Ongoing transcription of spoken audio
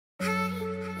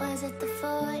Was it the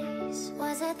voice?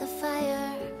 Was it the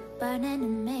fire burning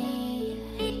in me?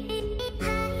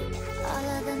 All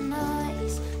of the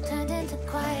noise turned into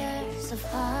choirs of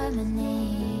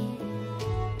harmony.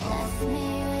 Left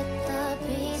me with the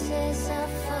pieces of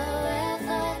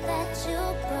forever that you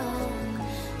broke.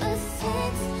 But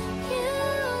since you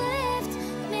left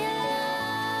me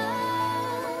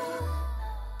alone,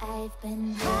 I've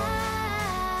been high.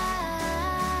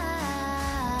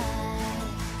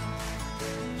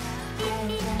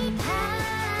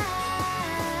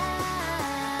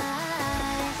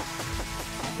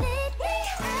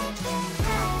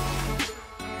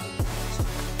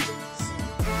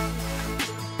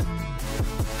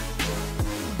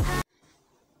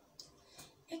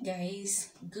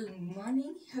 Guys, good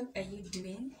morning. How are you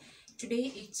doing?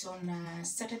 Today it's on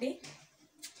Saturday.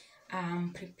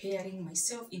 I'm preparing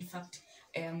myself. In fact,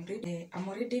 I'm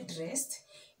already dressed,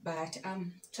 but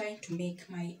I'm trying to make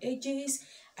my edges.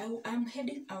 I'm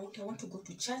heading out. I want to go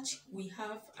to church. We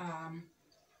have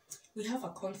a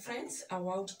conference, a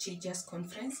world changers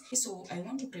conference, so I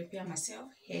want to prepare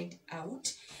myself, head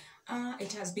out.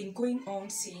 It has been going on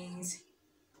since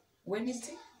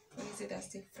Wednesday,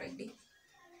 Thursday, Friday.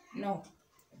 No,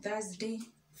 Thursday,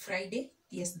 Friday.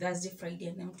 Yes, Thursday, Friday,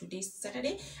 and now today's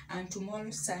Saturday, and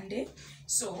tomorrow Sunday.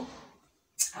 So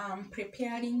I'm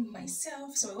preparing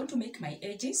myself. So I want to make my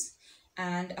edges,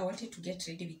 and I wanted to get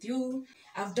ready with you.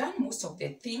 I've done most of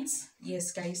the things.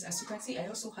 Yes, guys, as you can see, I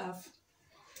also have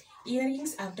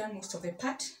earrings. I've done most of the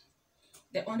part.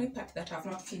 The only part that I've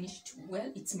not finished well,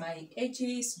 it's my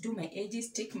edges. Do my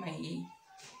edges, do my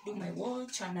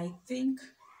watch, and I think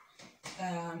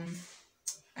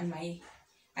and my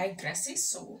eyeglasses.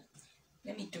 So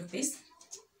let me do this.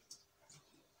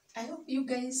 I hope you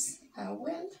guys are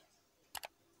well.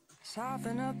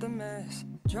 Soften up the mess,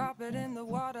 drop it in the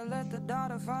water, let the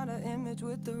daughter find her image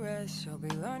with the rest. She'll be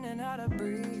learning how to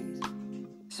breathe,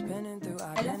 spinning through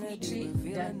identity,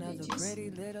 reveal another pretty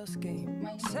little scheme.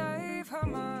 Save her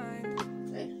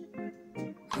mind,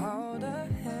 hold her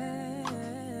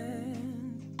hand,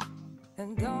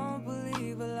 and don't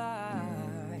believe a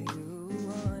lie.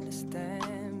 You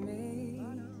understand me.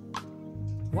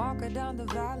 Walk her down the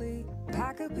valley,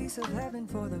 pack a piece of heaven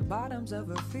for the bottoms of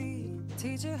her feet.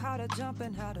 Teach her how to jump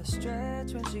and how to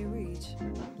stretch when she reach,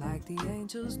 like the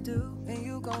angels do, and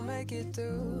you gon' make it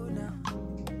through now.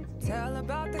 Tell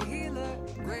about the healer,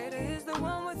 greater is the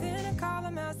one within and call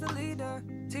him as the leader.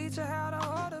 Teach her how to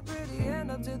hold a pretty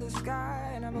hand up to the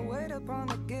sky, and have a wait upon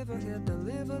the giver, he'll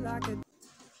deliver like a...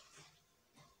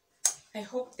 I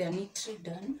hope they're neatly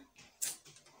done.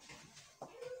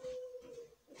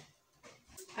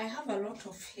 I have a lot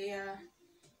of hair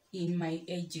in my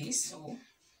edges, so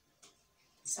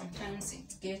sometimes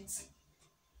it's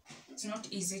not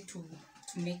easy to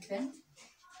make them.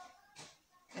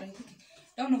 But I think,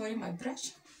 don't worry, my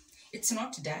brush, it's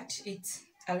not that, it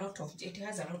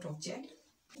has a lot of gel.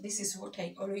 This is what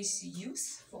I always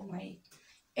use for my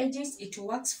edges. It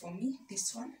works for me,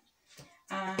 this one.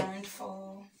 And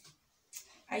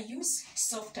I use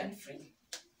soft and free.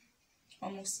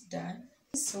 Almost done.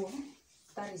 So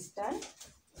that is done.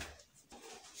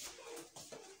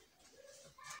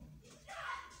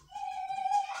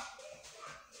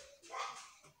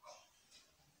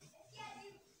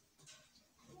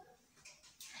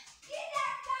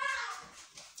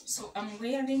 So I'm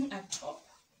wearing a top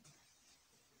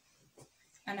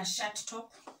and a shirt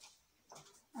top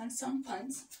and some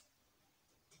pants.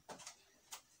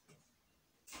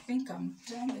 I think I'm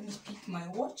done. Let me pick my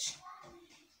watch.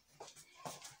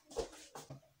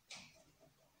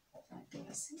 My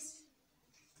glasses.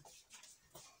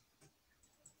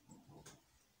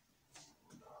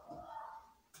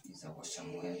 These are what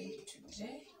I'm wearing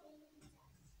today.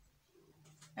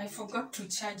 I forgot to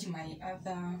charge my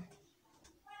other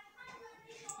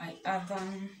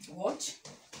watch,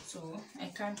 so I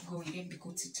can't go with it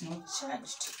because it's not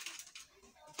charged.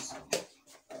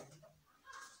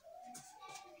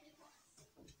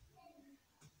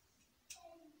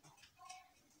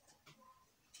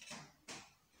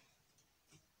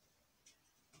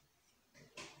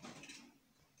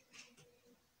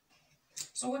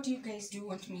 So what do you guys do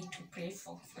want me to pray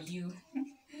for you?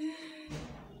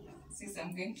 Since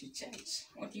I'm going to church,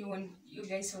 what do you want, you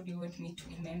guys? What do you want me to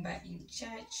remember in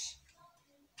church?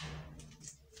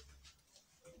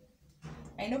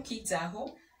 I know kids are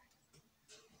home.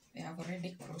 They have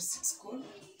already crossed school.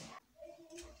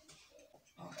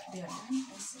 Oh, they are done.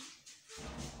 I see.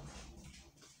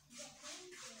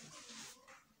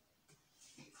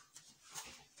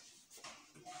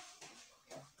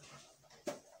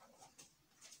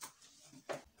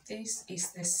 This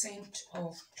is the scent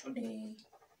of today.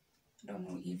 I don't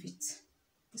know if it's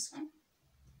this one.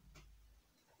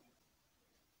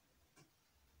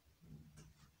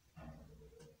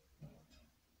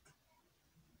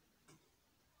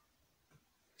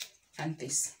 And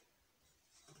this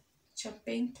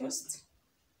champagne toast.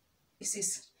 This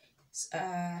is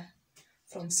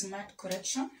from Smart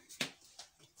Correction.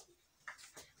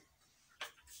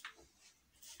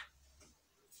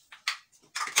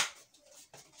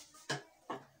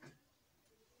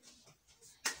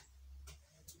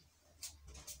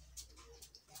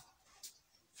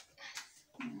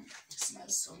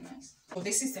 Smells so nice. So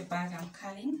this is the bag I'm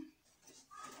carrying.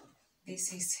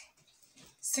 This is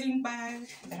string bag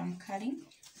that I'm carrying.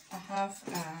 I have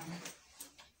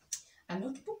a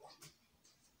notebook.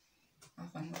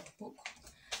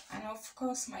 And of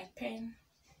course my pen,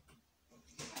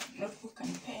 notebook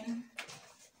and pen,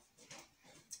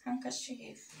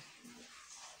 handkerchief,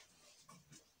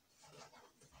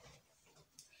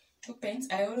 2 pens.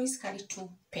 I always carry 2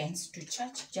 pens to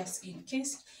church just in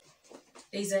case.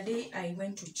 There's a day I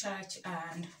went to church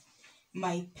and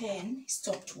my pen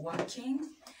stopped working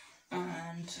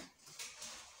and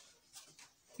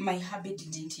my hubby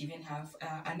didn't even have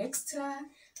an extra,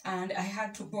 and I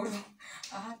had to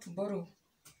borrow.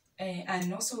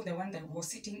 And also the one that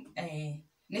was sitting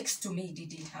next to me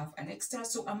didn't have an extra,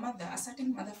 so a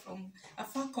certain mother from a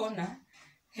far corner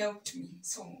helped me.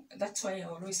 So that's why I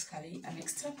always carry an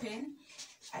extra pen.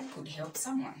 I could help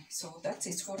someone. So that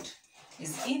is what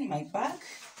is in my bag.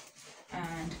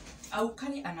 And I will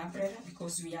carry an umbrella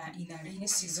because we are in a rainy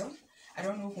season. I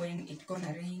don't know when it's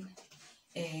gonna rain.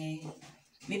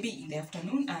 Maybe in the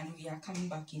afternoon, and we are coming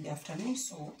back in the afternoon.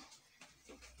 So,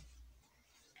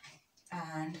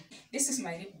 and this is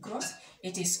my lip gloss.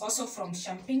 It is also from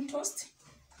Champagne Toast.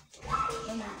 I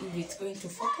don't know if it's going to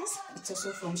focus. It's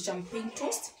also from Champagne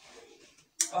Toast.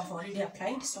 I've already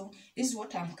applied, so this is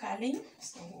what I'm carrying.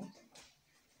 So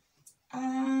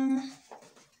I'm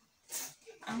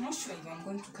not sure if I'm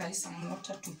going to carry some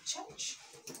water to church.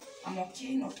 I'm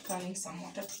okay not carrying some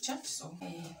water to church. So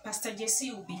Pastor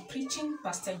Jesse will be preaching.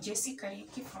 Pastor Jesse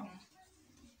Kariuki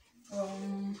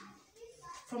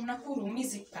from Nakuru,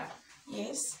 Mizipa.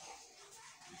 Yes.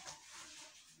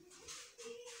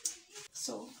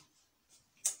 So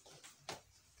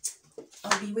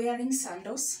I'll be wearing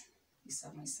sandals. These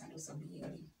are my sandals. I'll be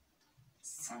wearing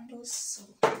sandals.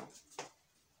 So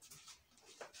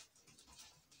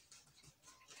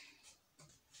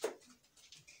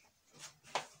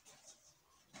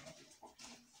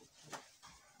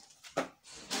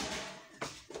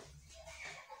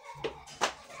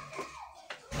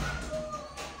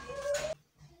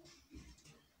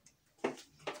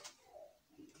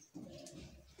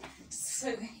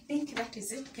I think that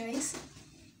is it, guys.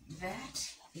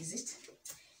 That is it.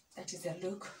 That is the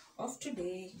look of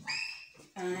today.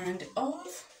 And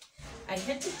I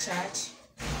head to church,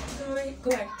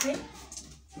 go and pray,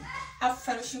 have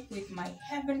fellowship with my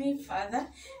Heavenly Father,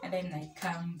 and then I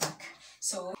come back.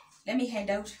 So let me head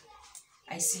out.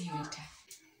 I see you later.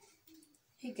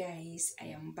 Hey guys, I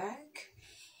am back.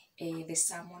 The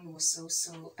sermon was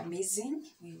so amazing.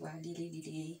 We were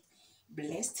really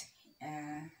blessed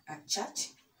at church,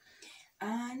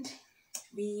 and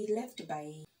we left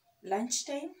by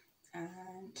lunchtime,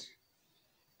 and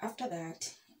after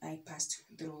that I passed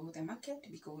through the market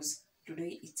because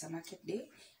today it's a market day.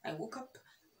 I woke up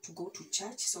to go to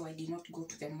church, so I did not go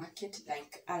to the market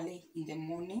like early in the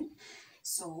morning.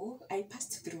 So I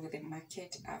passed through the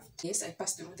market after. Yes, I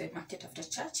passed through the market after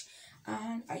church,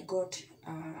 and I got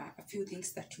a few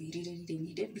things that we really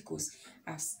needed because,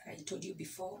 as I told you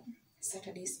before,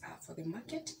 Saturdays are for the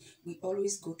market. We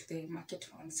always go to the market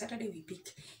on Saturday. We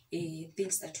pick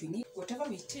things that we need. Whatever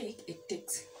we take, it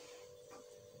takes.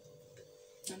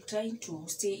 I'm trying to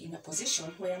stay in a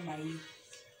position where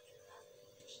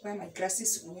my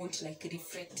glasses won't like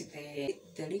reflect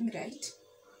the ring light.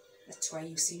 That's why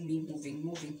you see me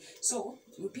moving. So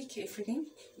we pick everything.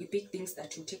 We pick things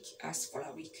that will take us for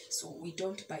a week. So we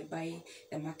don't buy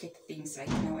the market things like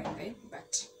now and then,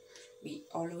 but we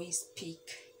always pick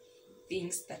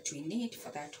things that we need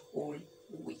for that whole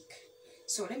week.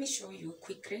 So let me show you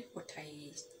quickly what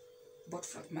I bought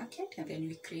from the market, and then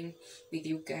we clean with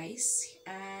you guys,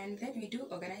 and then we do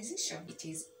organization. It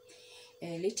is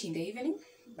late in the evening,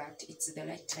 but it's the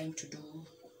right time to do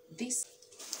this.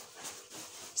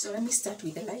 So let me start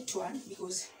with the light one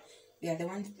because they are the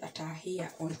ones that are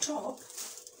here on top.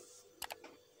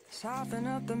 Soften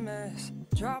up the mess,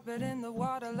 drop it in the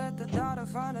water, let the daughter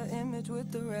find an image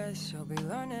with the rest. She'll be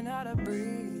learning how to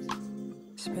breathe,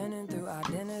 spinning through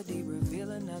identity,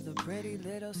 reveal another pretty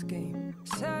little scheme.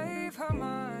 Save her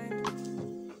mind,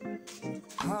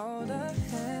 hold her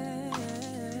hand,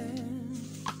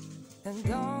 And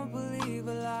don't believe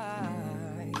a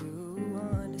lie, you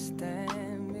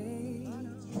understand me.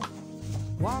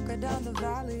 Walk her down the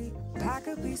valley, pack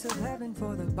a piece of heaven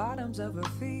for the bottoms of her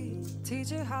feet. Teach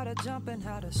her how to jump and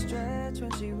how to stretch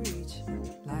when she reach,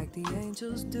 like the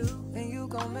angels do, and you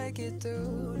gon' make it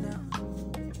through now.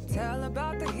 Tell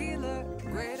about the healer,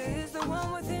 greater is the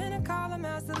one within and call him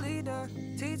as the leader.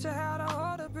 Teach her how to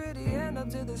hold a pretty hand up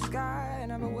to the sky, and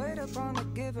never wait upon the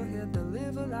giver, he'll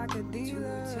deliver like a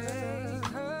dealer. To take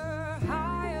her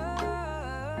higher,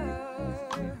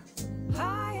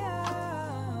 higher.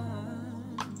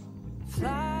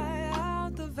 Fly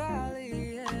out the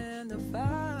valley and the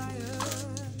fire.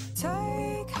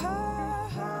 Take her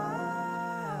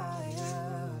higher,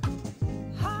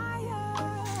 higher.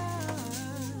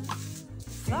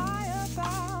 Fly up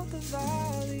out the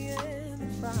valley and the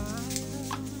fire.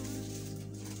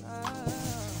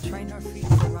 Train her feet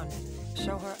for running.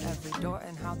 Show her every door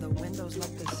and how the windows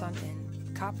let the sun in.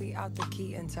 Copy out the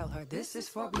key and tell her this is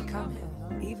for becoming.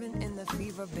 Even in the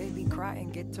fever, baby, cry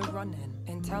and get to running.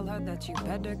 And tell her that you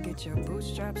better get your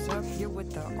bootstraps up. You're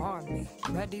with the army,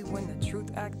 ready when the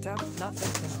truth act up.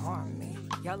 Nothing can harm me.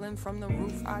 Yelling from the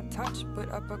roof, I touch, put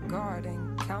up a guard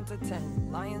and count to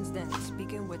 10. Lions den,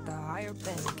 speaking with the higher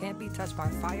pen. Can't be touched by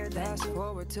fire. Fast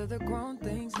forward to the grown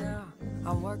things now.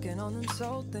 I'm working on them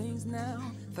soul things now.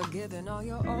 Forgiving all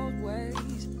your old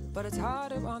ways, but it's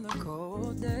harder on the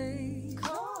cold days.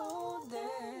 Cold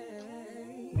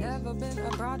days. Never been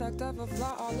a product of a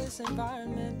flawless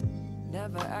environment.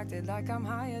 Never acted like I'm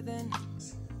higher than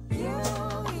you.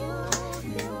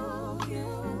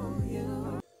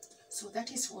 So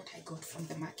that is what I got from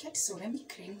the market. So let me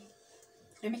clean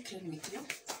with you.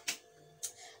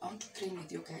 I want to clean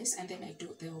with you guys, and then I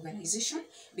do the organization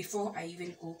before I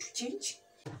even go to change.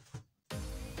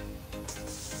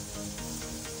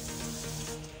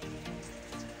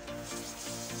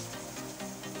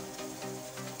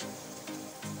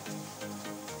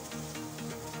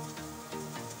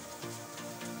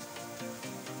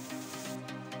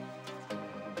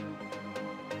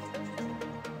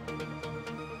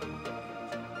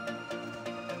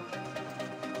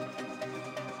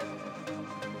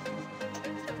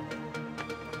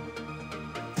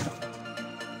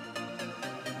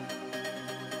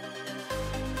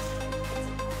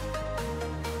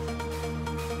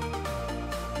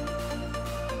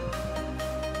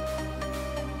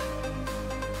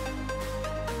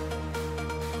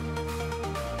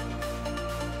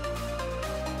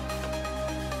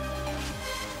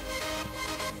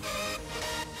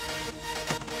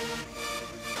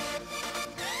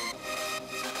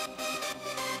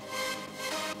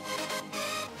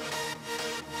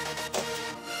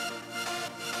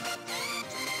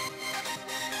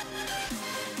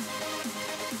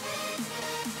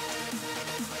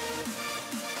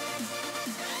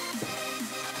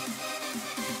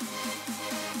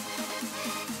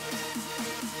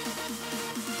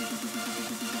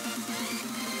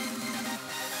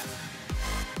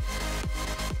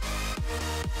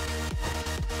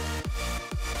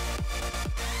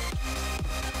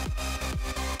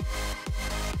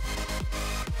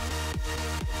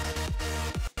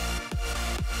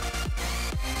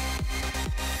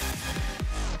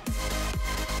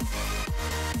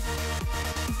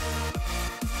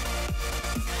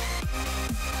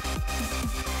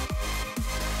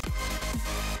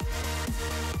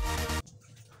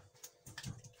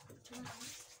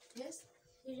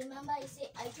 Remember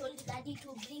I told Daddy to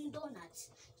bring donuts.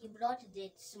 He brought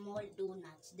that small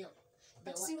donuts.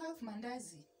 But you have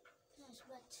mandazi. Yes,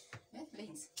 but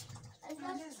Beans.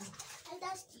 I'll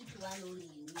just eat one only.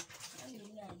 And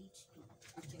then I'll eat two.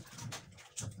 Okay.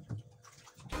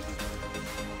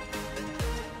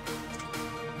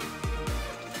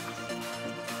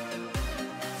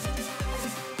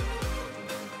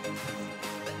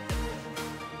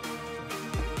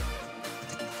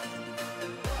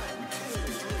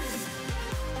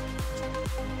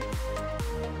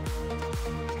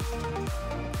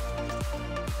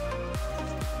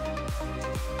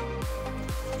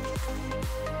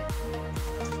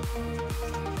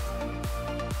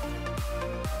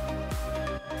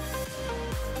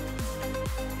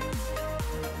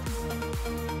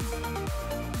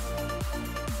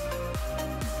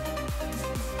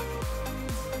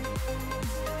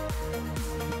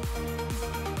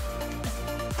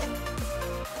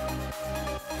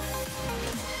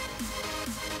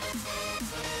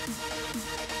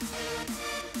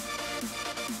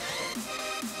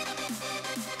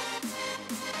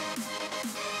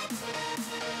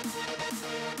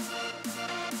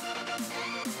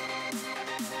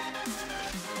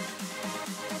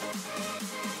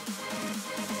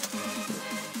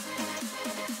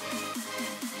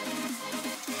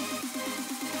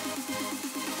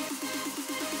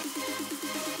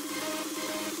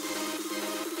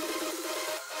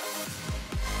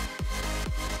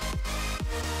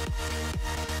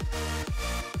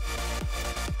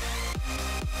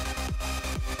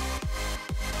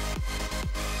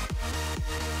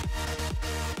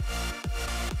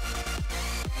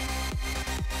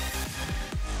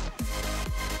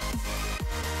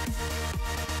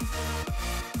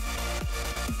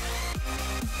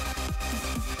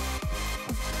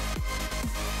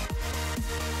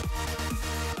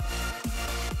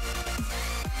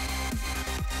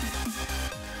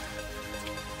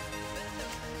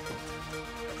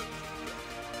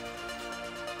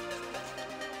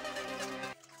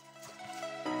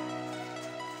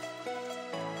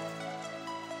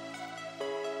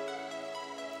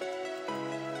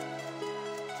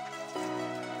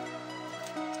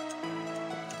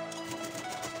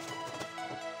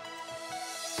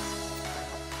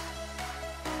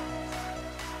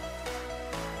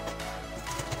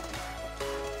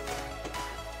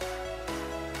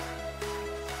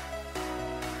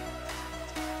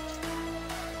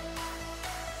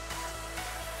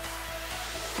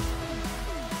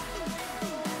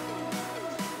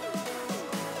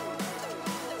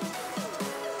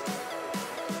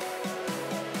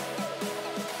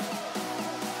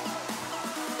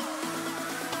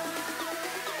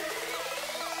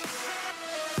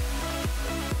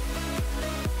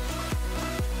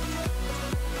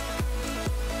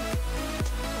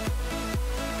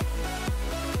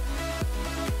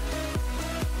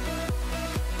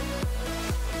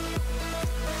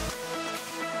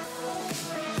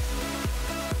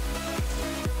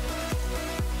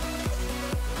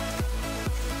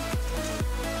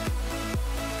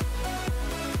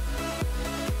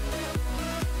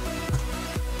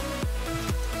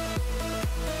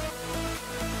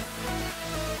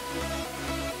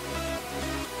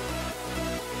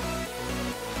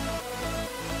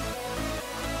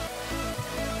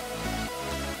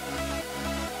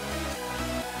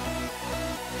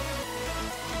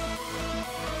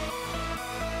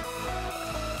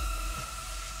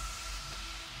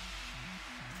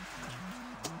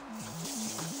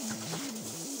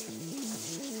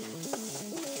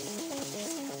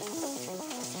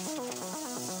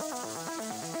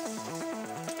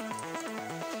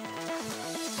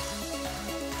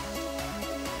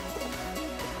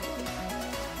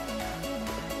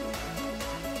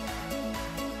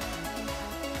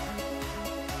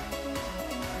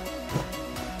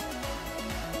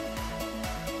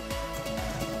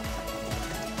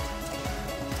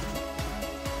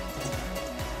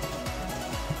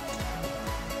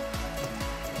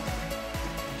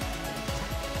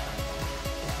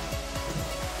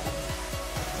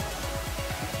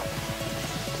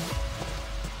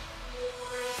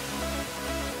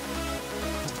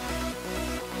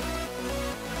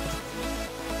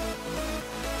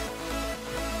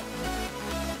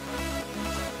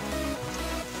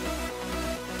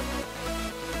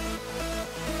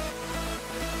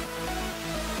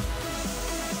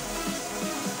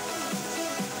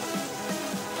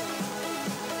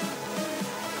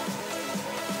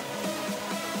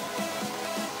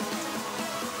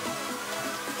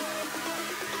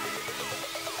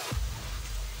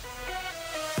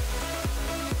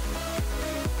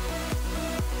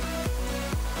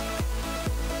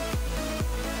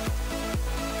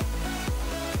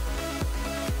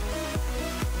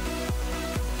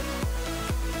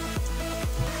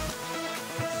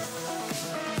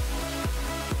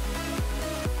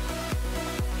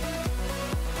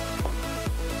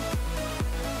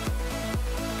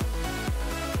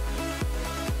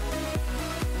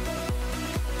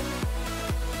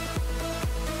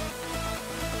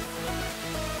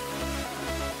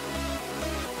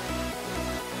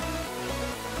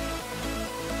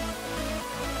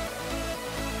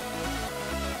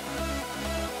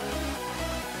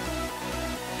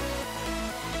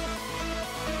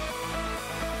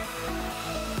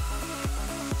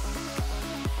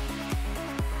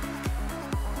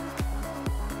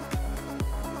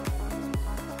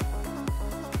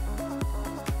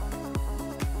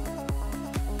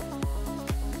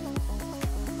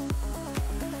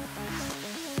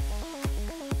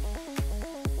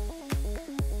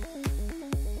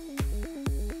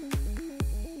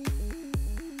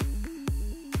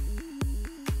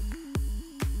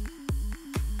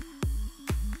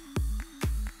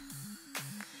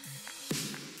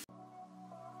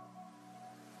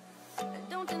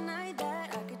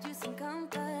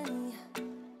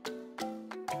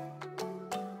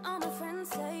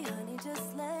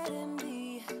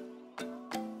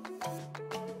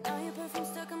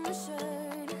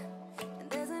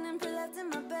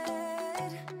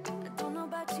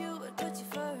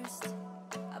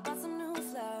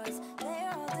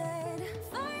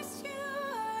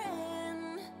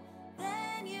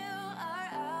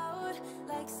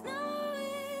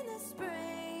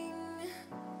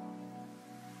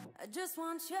 just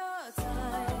want your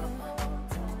time.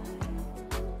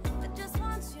 I just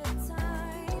want your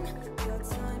time. Your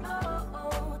time,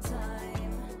 oh,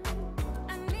 time.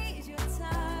 I need your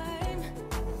time.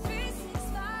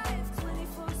 365,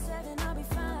 24/7, I'll be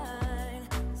fine.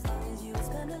 As long as you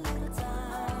spend a little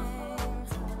time.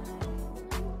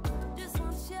 Just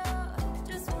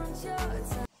want your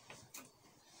time.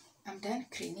 I'm done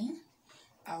cleaning.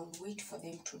 I'll wait for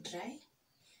them to dry,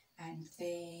 and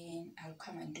then I'll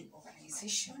come and do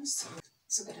organizations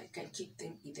so that I can keep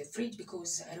them in the fridge,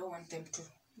 because I don't want them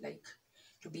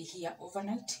to be here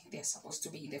overnight. They're supposed to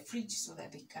be in the fridge so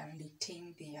that they can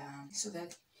retain so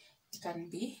that it can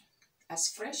be as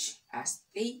fresh as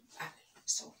they are.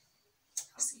 So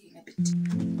I'll see you in a bit.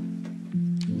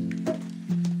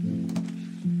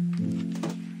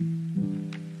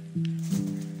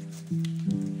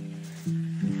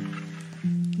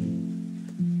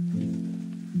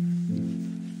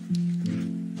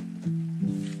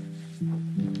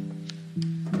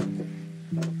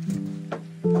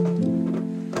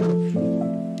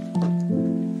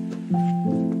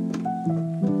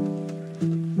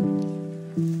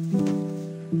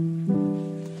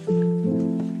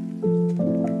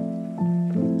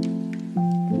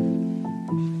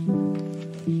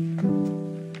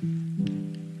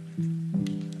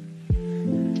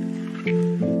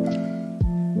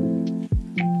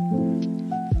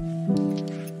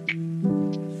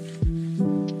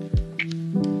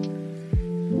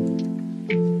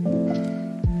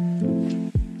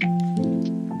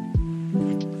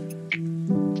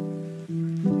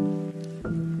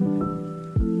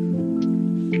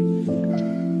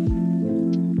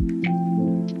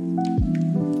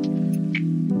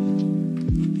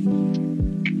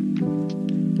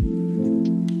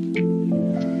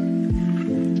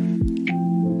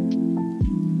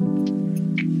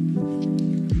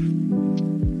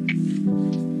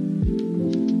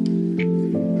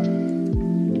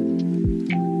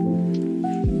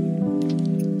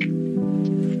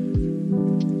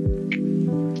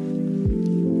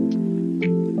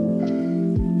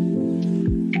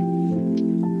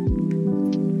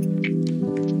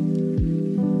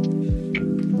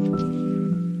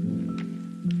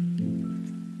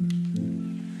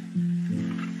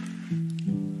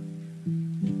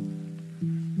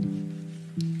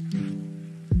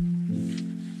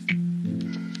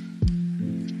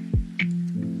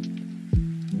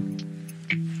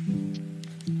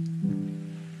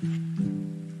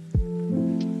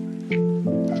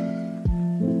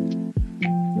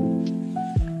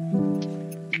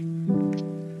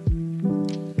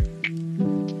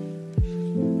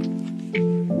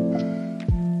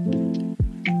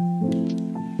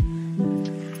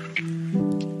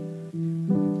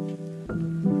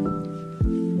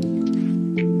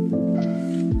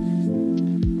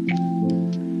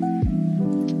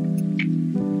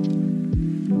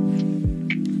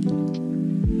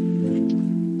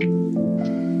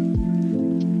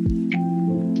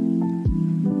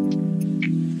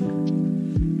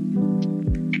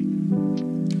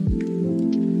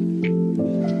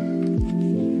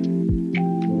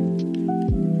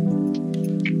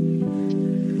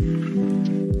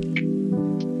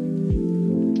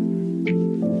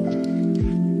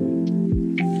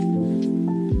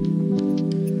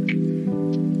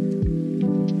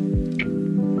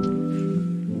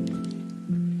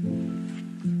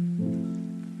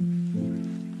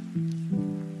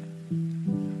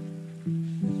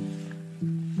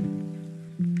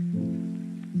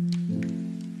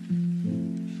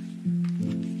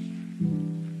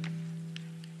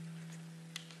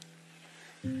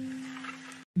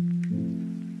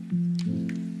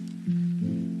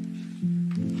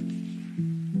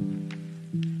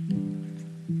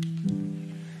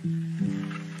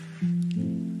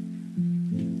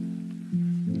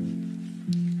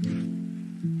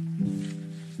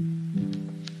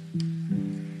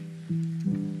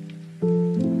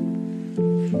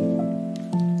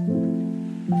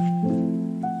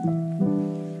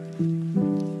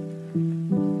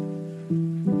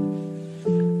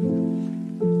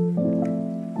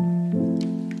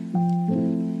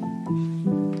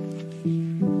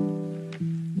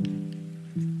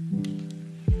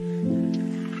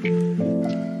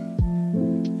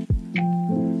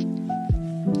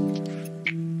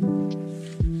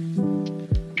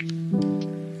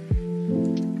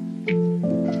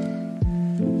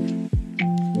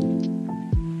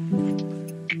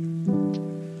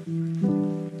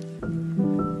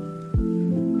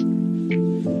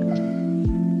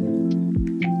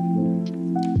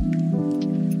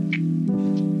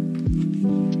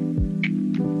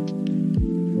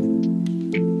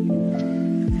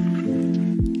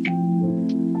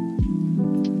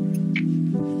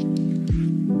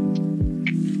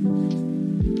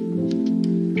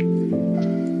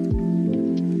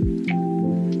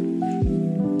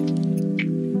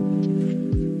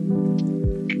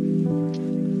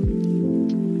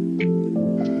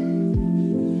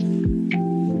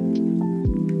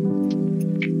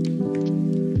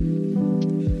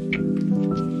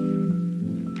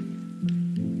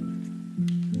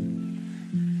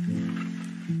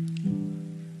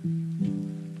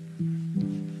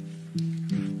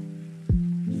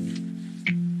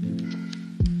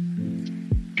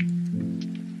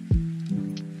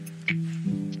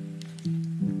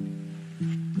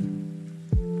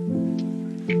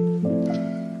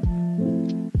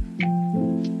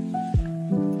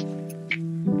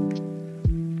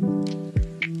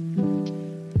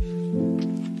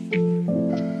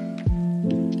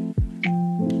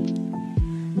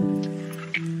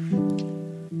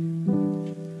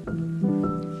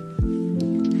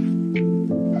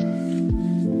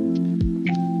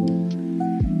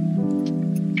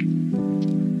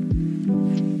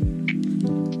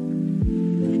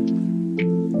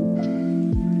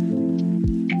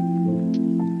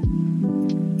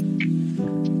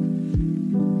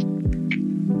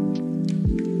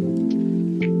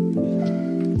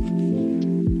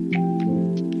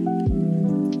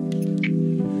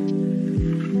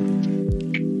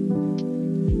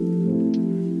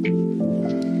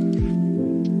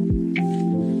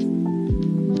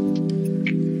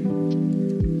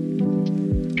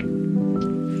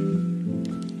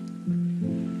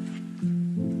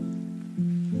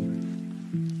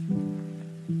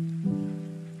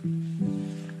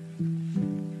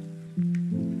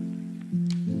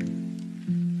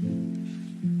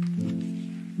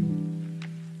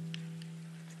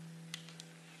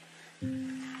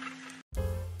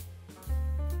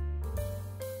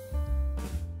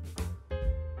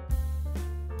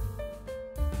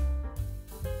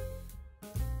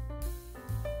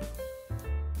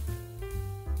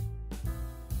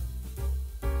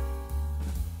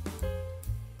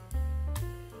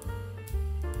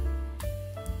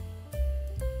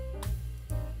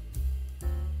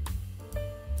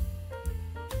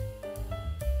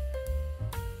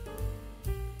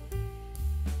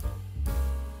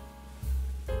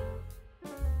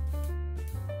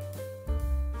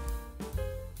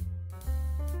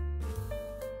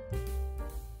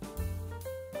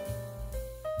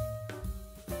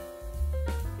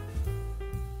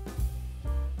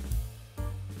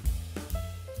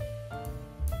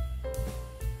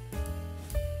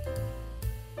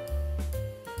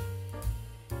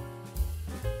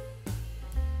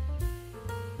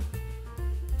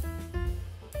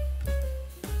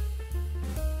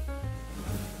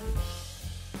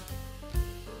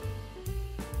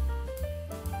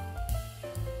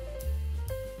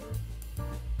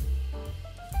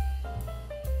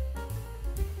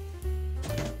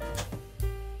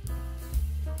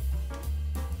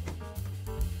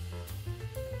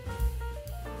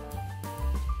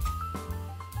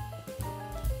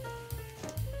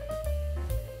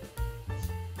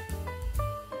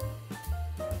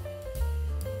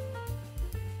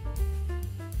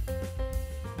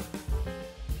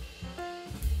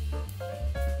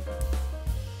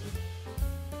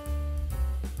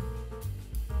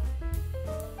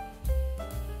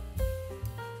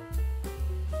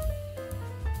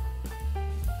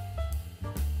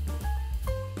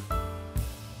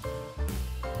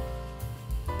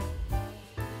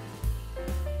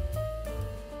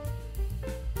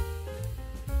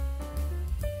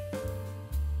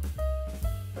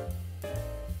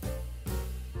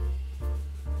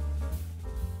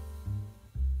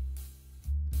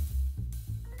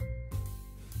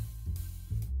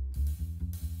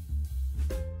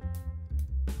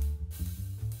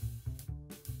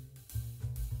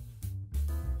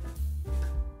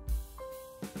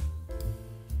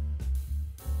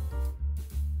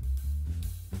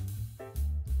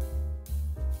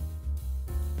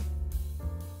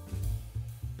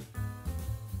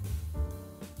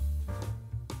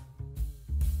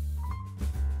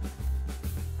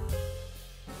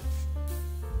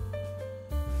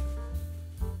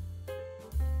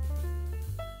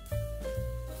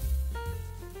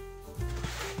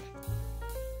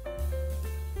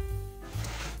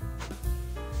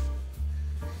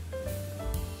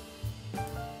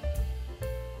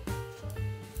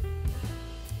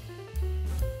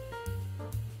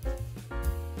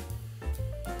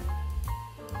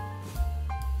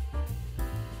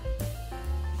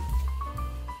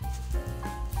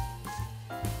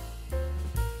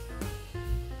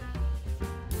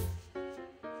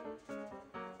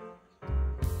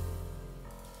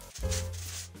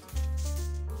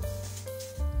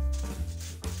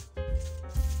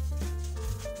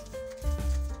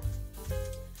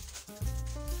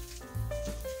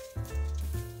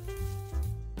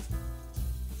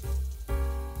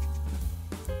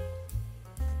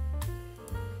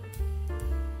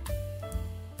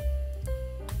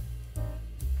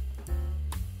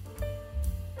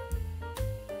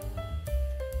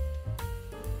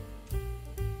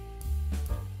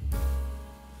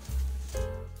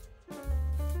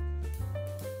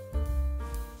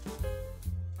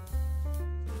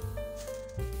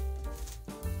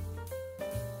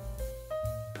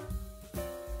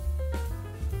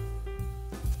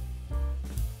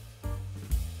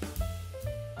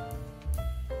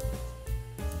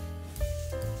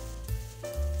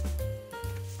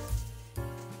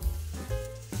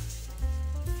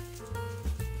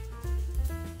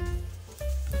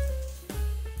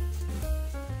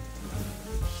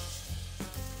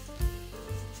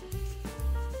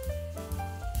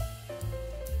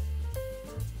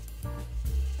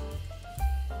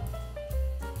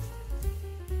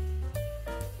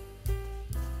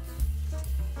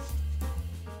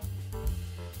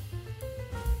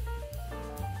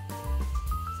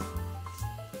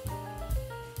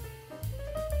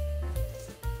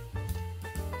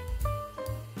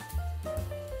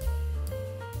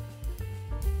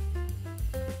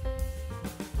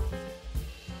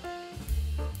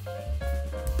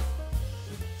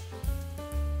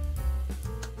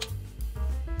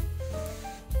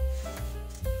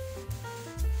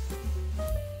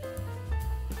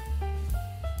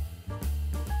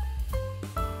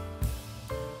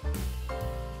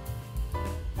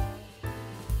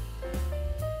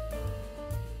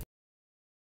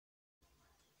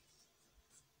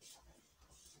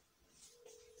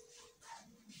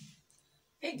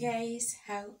 Hey guys,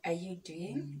 how are you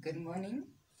doing? Good morning.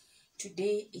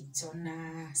 Today it's on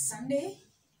Sunday.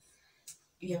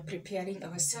 We are preparing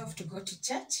ourselves to go to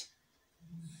church.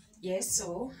 Yes,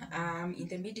 so I'm in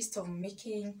the midst of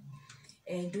making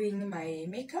and doing my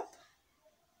makeup,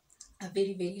 a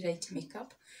very light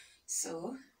makeup.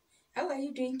 So, how are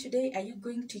you doing today? Are you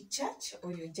going to church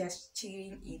or you're just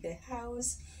chilling in the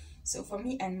house? So, for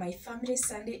me and my family,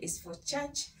 Sunday is for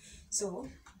church. So,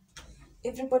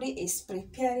 everybody is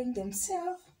preparing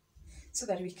themselves so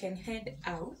that we can head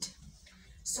out.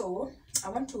 So I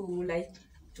want to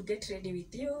get ready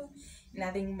with you.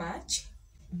 Nothing much.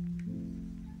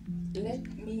 Let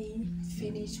me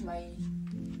finish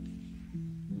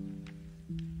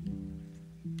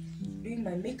doing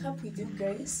my makeup with you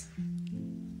guys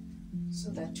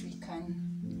so that we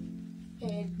can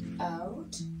head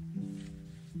out.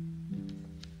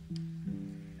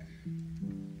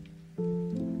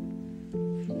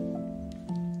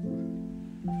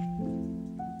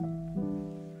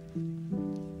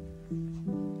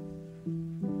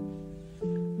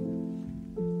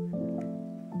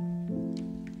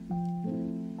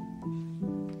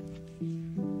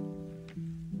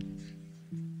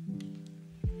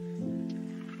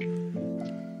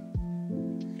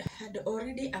 I had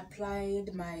already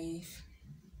applied my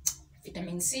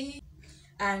vitamin C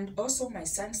and also my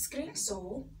sunscreen,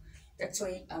 so that's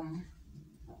why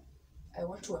I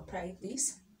want to apply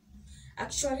this.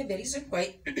 Actually, the reason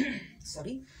why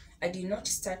sorry, I did not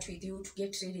start with you to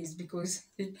get ready is because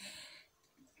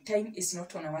time is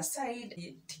not on our side.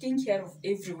 Taking care of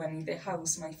everyone in the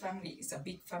house, my family is a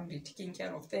big family, taking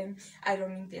care of them,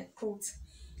 ironing their clothes,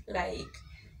 like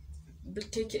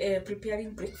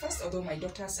preparing breakfast. Although my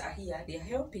daughters are here, they are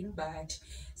helping, but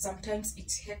sometimes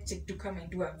it's hectic to come and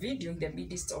do a video in the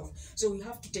midst of, so we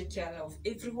have to take care of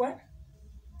everyone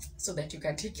so that you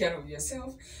can take care of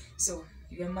yourself. So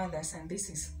your mothers, and this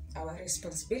is our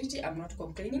responsibility. I'm not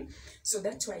complaining, so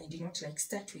that's why I did not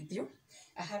start with you.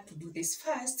 I had to do this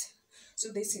first.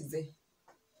 So this is the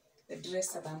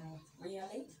dress that I'm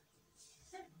wearing.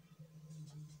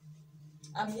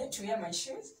 I'm yet to wear my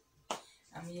shoes.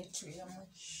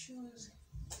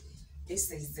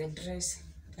 This is the dress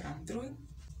that I'm doing.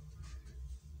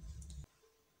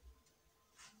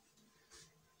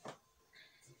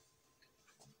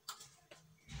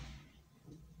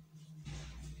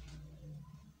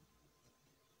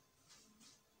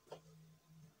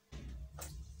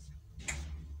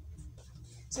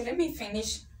 So let me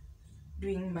finish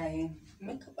doing my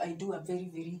makeup. I do a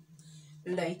very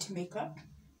light makeup,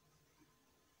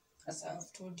 as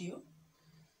I've told you.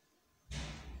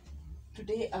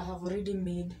 Today I have already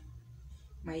made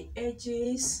my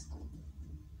edges.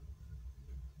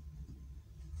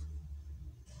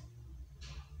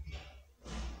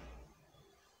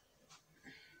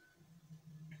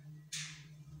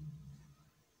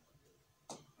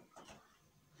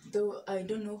 Though I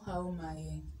don't know how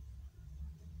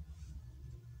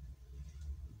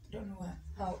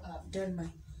I've done my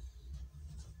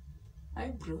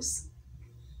eyebrows.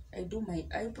 I do my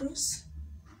eyebrows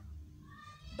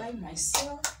by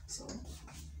myself. So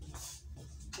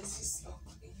this is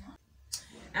okay now.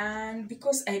 And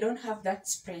because I don't have that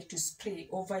spray to spray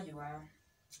over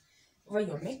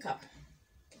your makeup,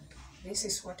 this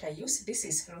is what I use. This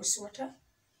is rose water.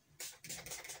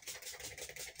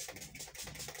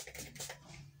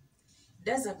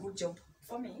 Does a good job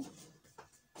for me.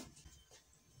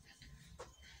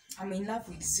 I'm in love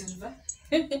with silver.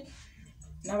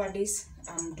 Nowadays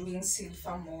I'm doing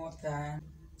silver more than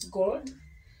gold.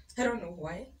 I don't know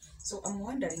why. So I'm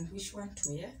wondering which one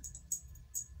to wear.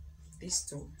 These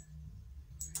two.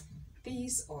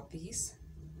 These or these.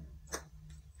 I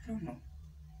don't know.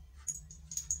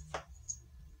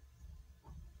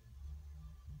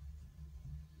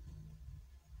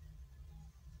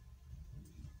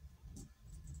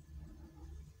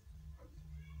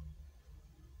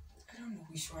 I don't know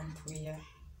which one to wear.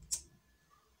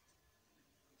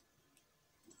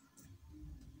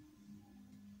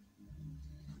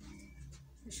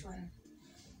 Which one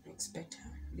looks better?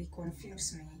 They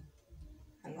confuse me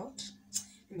a lot.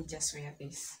 Let me just wear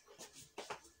this.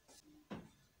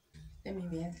 Let me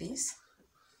wear this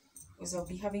because I'll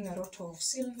be having a lot of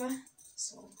silver.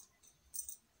 So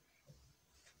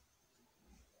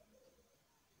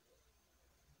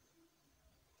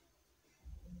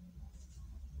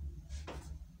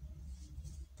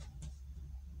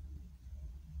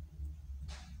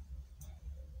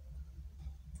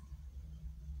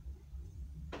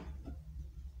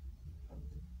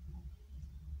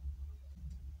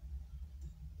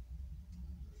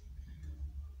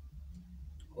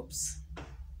oops.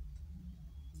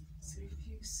 It's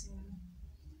refusing.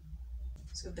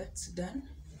 So that's done.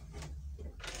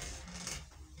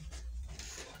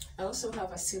 I also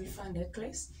have a silver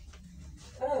necklace.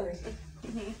 Oh,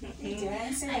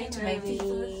 Joanne, say hi to my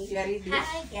people. You are ready?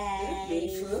 Hi guys.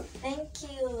 Beautiful.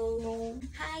 Thank you.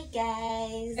 Hi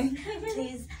guys.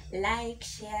 Please like,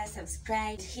 share,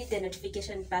 subscribe, hit the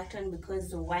notification button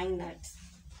because why not?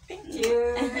 Thank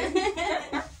you.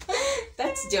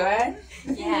 That's Joanne.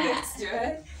 Yeah. That's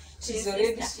Joanne. She's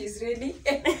ready.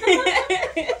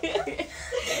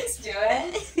 That's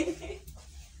Joanne.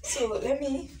 So let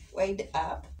me wind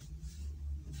up.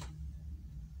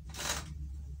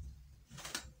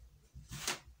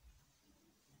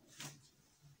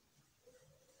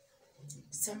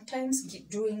 Sometimes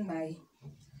doing my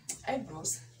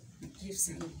eyebrows gives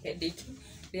me headache.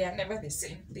 They are never the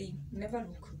same. They never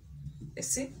look the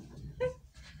same.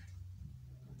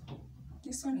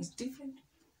 This one is different.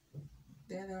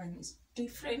 The other one is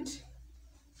different.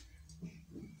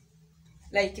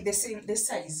 Like the same, the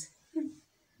size.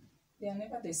 They are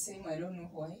never the same. I don't know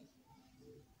why.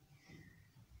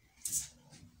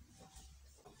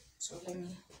 So let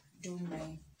me do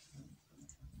my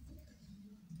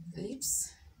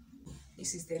lips.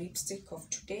 This is the lipstick of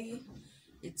today.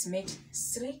 It's made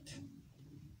sleek.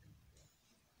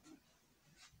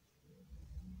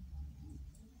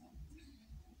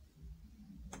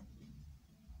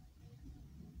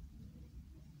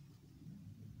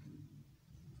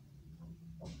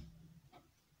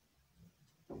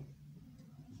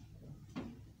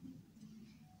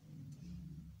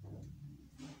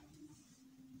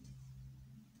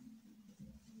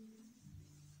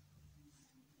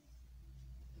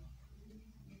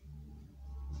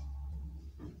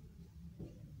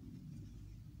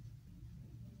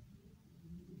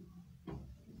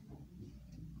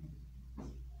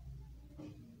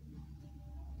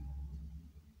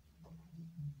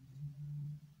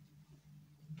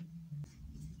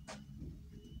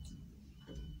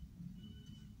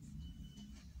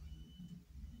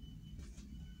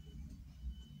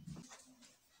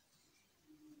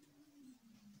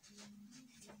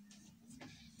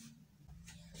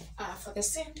 For the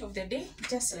scent of the day,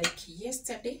 just like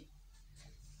yesterday,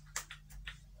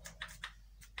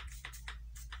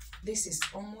 this is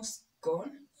almost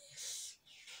gone.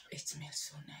 It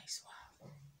smells so nice. Wow.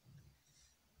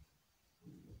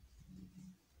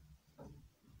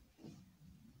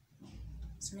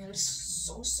 It smells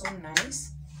so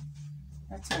nice.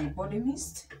 That's my body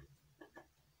mist.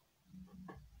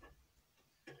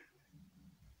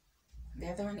 The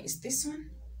other one is this one.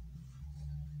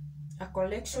 A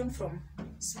collection from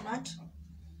Smart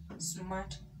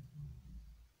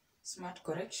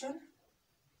Correction.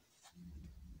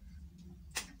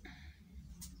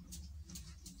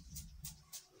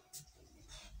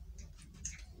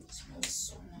 It smells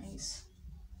so nice.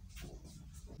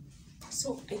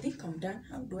 So I think I'm done.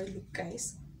 How do I look,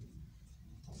 guys?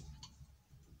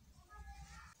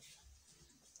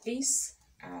 These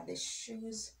are the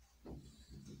shoes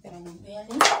that I'm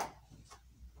wearing.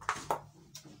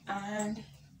 And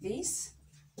this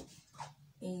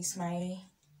is my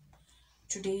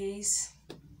today's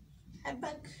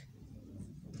handbag.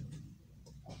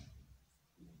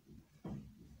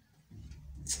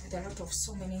 With a lot of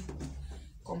so many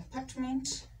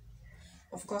compartments.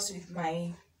 Of course, with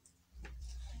my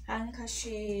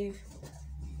handkerchief,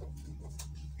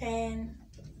 pen,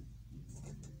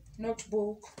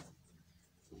 notebook,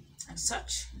 and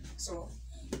such. So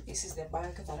this is the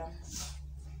bag that I'm.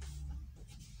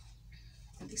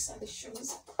 And these are the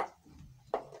shoes.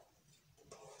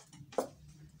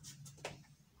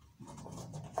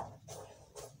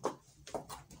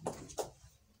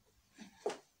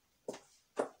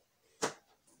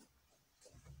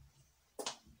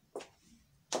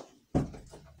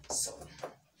 So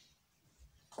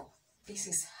this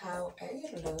is how I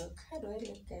look. How do I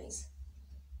look, guys?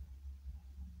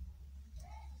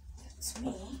 That's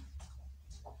me.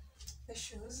 The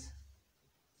shoes.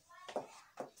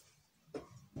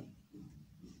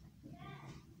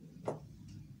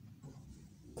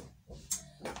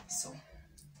 So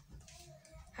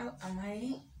how am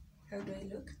I? How do I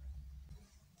look?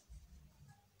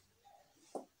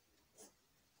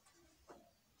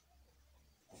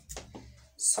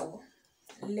 So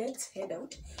let's head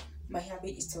out. My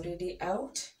hubby is already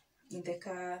out in the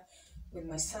car with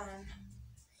my son,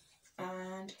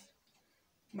 and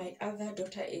my other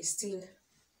daughter is still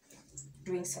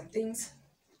doing some things.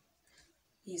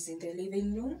 He's in the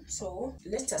living room. So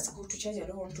let's just go to church. I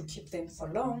don't want to keep them for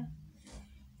long.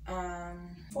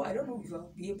 I don't know if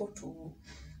I'll be able to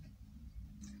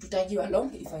tag you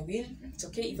along. If I will, it's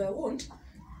okay. If I won't,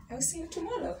 I'll see you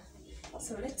tomorrow.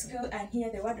 So let's go and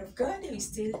hear the word of God. We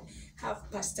still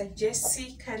have Pastor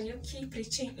Jesse Kariuki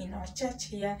preaching in our church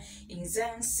here in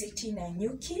Zion City,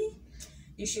 Nanyuki.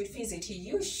 You should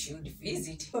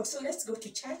visit. So let's go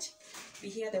to church. We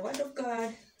hear the word of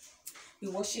God. We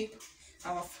worship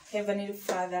our Heavenly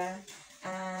Father.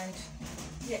 And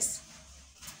yes,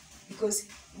 because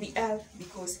we are,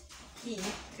 because He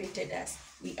created us.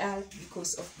 We are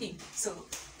because of Him. So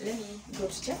let me go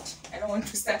to church. I don't want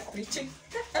to start preaching.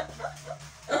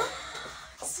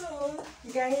 So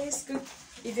guys, good.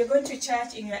 If you're going to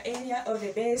church in your area, all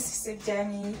the best, safe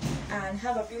journey, and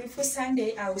have a beautiful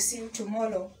Sunday. I will see you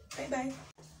tomorrow. Bye bye.